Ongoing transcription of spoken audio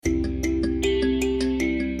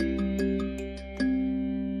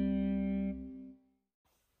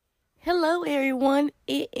everyone,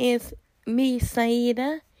 it is me,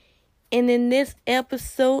 Saida, and in this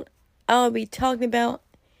episode, I'll be talking about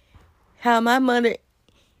how my mother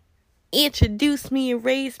introduced me and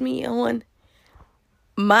raised me on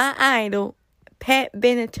my idol, Pat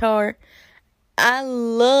Benatar. I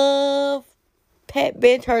love Pat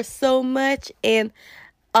Benatar so much, and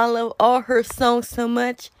I love all her songs so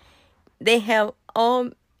much. They have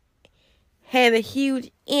all had a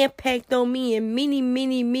huge impact on me in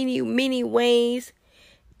many ways.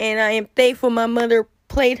 And I am thankful my mother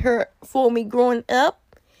played her for me growing up.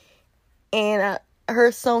 And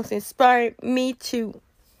her songs inspired me to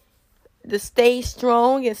stay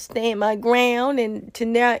strong and stand my ground and to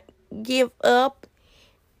not give up.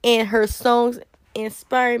 And her songs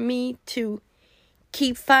inspired me to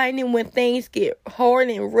keep fighting when things get hard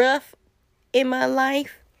and rough in my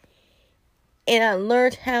life. And I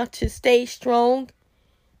learned how to stay strong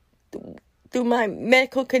through my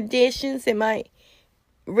medical conditions and my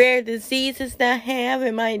rare diseases that I have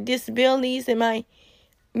and my disabilities and my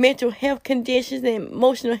mental health conditions and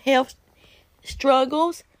emotional health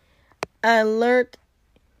struggles. I learned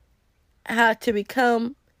how to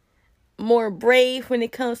become more brave when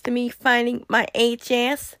it comes to me fighting my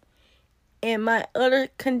HS and my other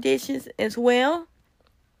conditions as well.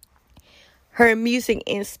 Her music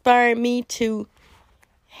inspired me to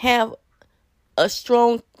have a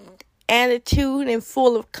strong attitude and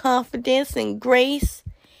full of confidence and grace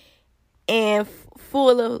and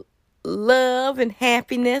full of love and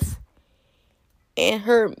happiness. And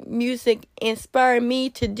her music inspired me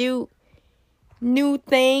to do new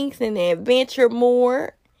things and adventure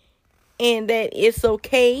more, and that it's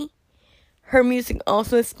okay. Her music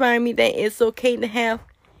also inspired me that it's okay to have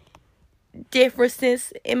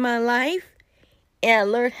differences in my life. And I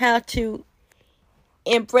learned how to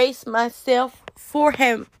embrace myself for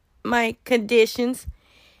having my conditions.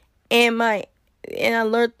 And I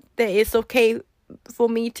learned that it's okay for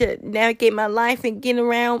me to navigate my life and get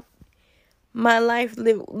around my life,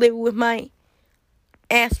 live with my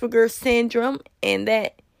Asperger's syndrome. And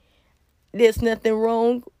that there's nothing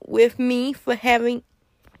wrong with me for having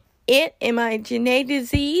it and my genetic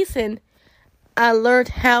disease. And I learned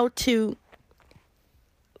how to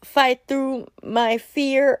fight through my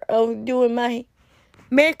fear of doing my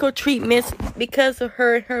medical treatments because of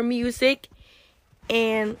her music.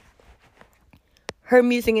 And her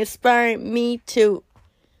music inspired me to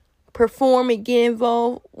perform and get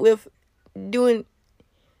involved with doing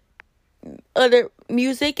other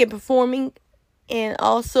music and performing and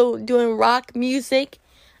also doing rock music.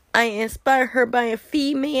 I inspired her by a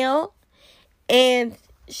female, and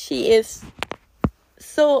she is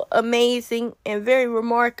so amazing and very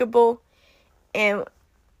remarkable, and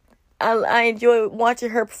I enjoy watching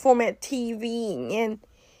her perform at TV, and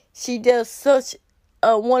she does such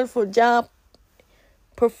a wonderful job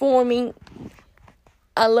performing.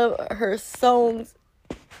 I love her songs.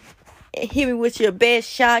 Hit Me With Your Best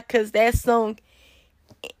Shot, because that song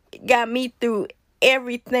got me through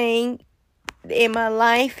everything in my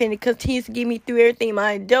life, and it continues to get me through everything in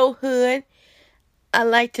my adulthood. I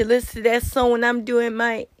like to listen to that song when I'm doing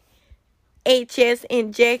my HS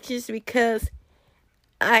injections, because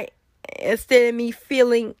instead of me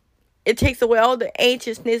feeling, it takes away all the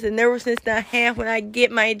anxiousness and nervousness that I have when I get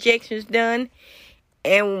my injections done.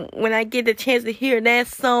 And when I get the chance to hear that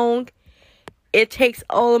song, it takes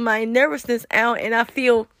all of my nervousness out, and I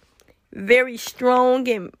feel very strong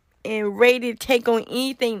and ready to take on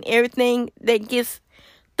anything, everything that gets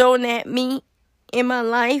thrown at me in my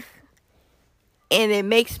life. And it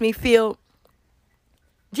makes me feel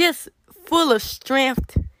just full of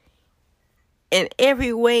strength in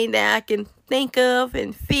every way that I can think of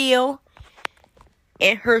and feel.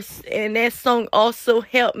 And that song also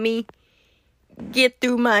helped me get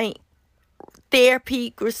through my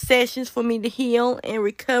therapy sessions for me to heal and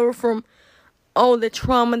recover from all the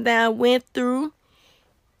trauma that I went through.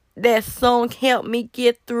 That song helped me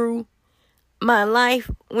get through my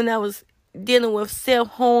life when I was dealing with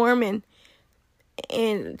self-harm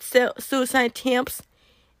and suicide attempts.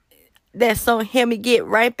 That song helped me get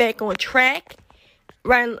right back on track,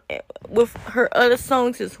 right with her other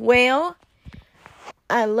songs as well.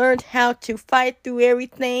 I learned how to fight through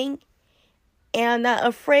everything, and I'm not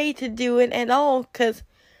afraid to do it at all, because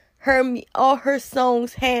all her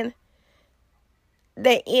songs had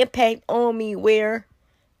that impact on me where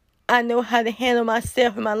I know how to handle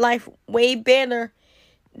myself in my life way better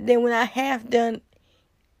than when I have done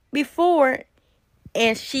before.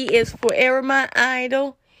 And she is forever my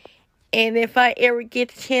idol. And if I ever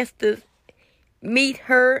get the chance to meet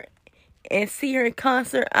her and see her in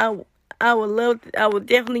concert, I would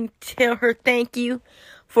definitely tell her thank you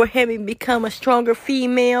for having become a stronger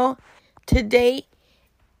female today,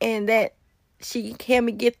 and that she helped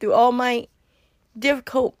me get through all my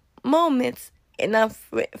difficult moments, and I'm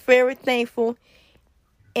very thankful.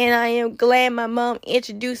 And I am glad my mom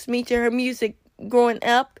introduced me to her music growing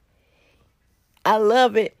up. I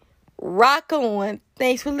love it. Rock on.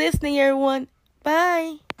 Thanks for listening, everyone.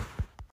 Bye.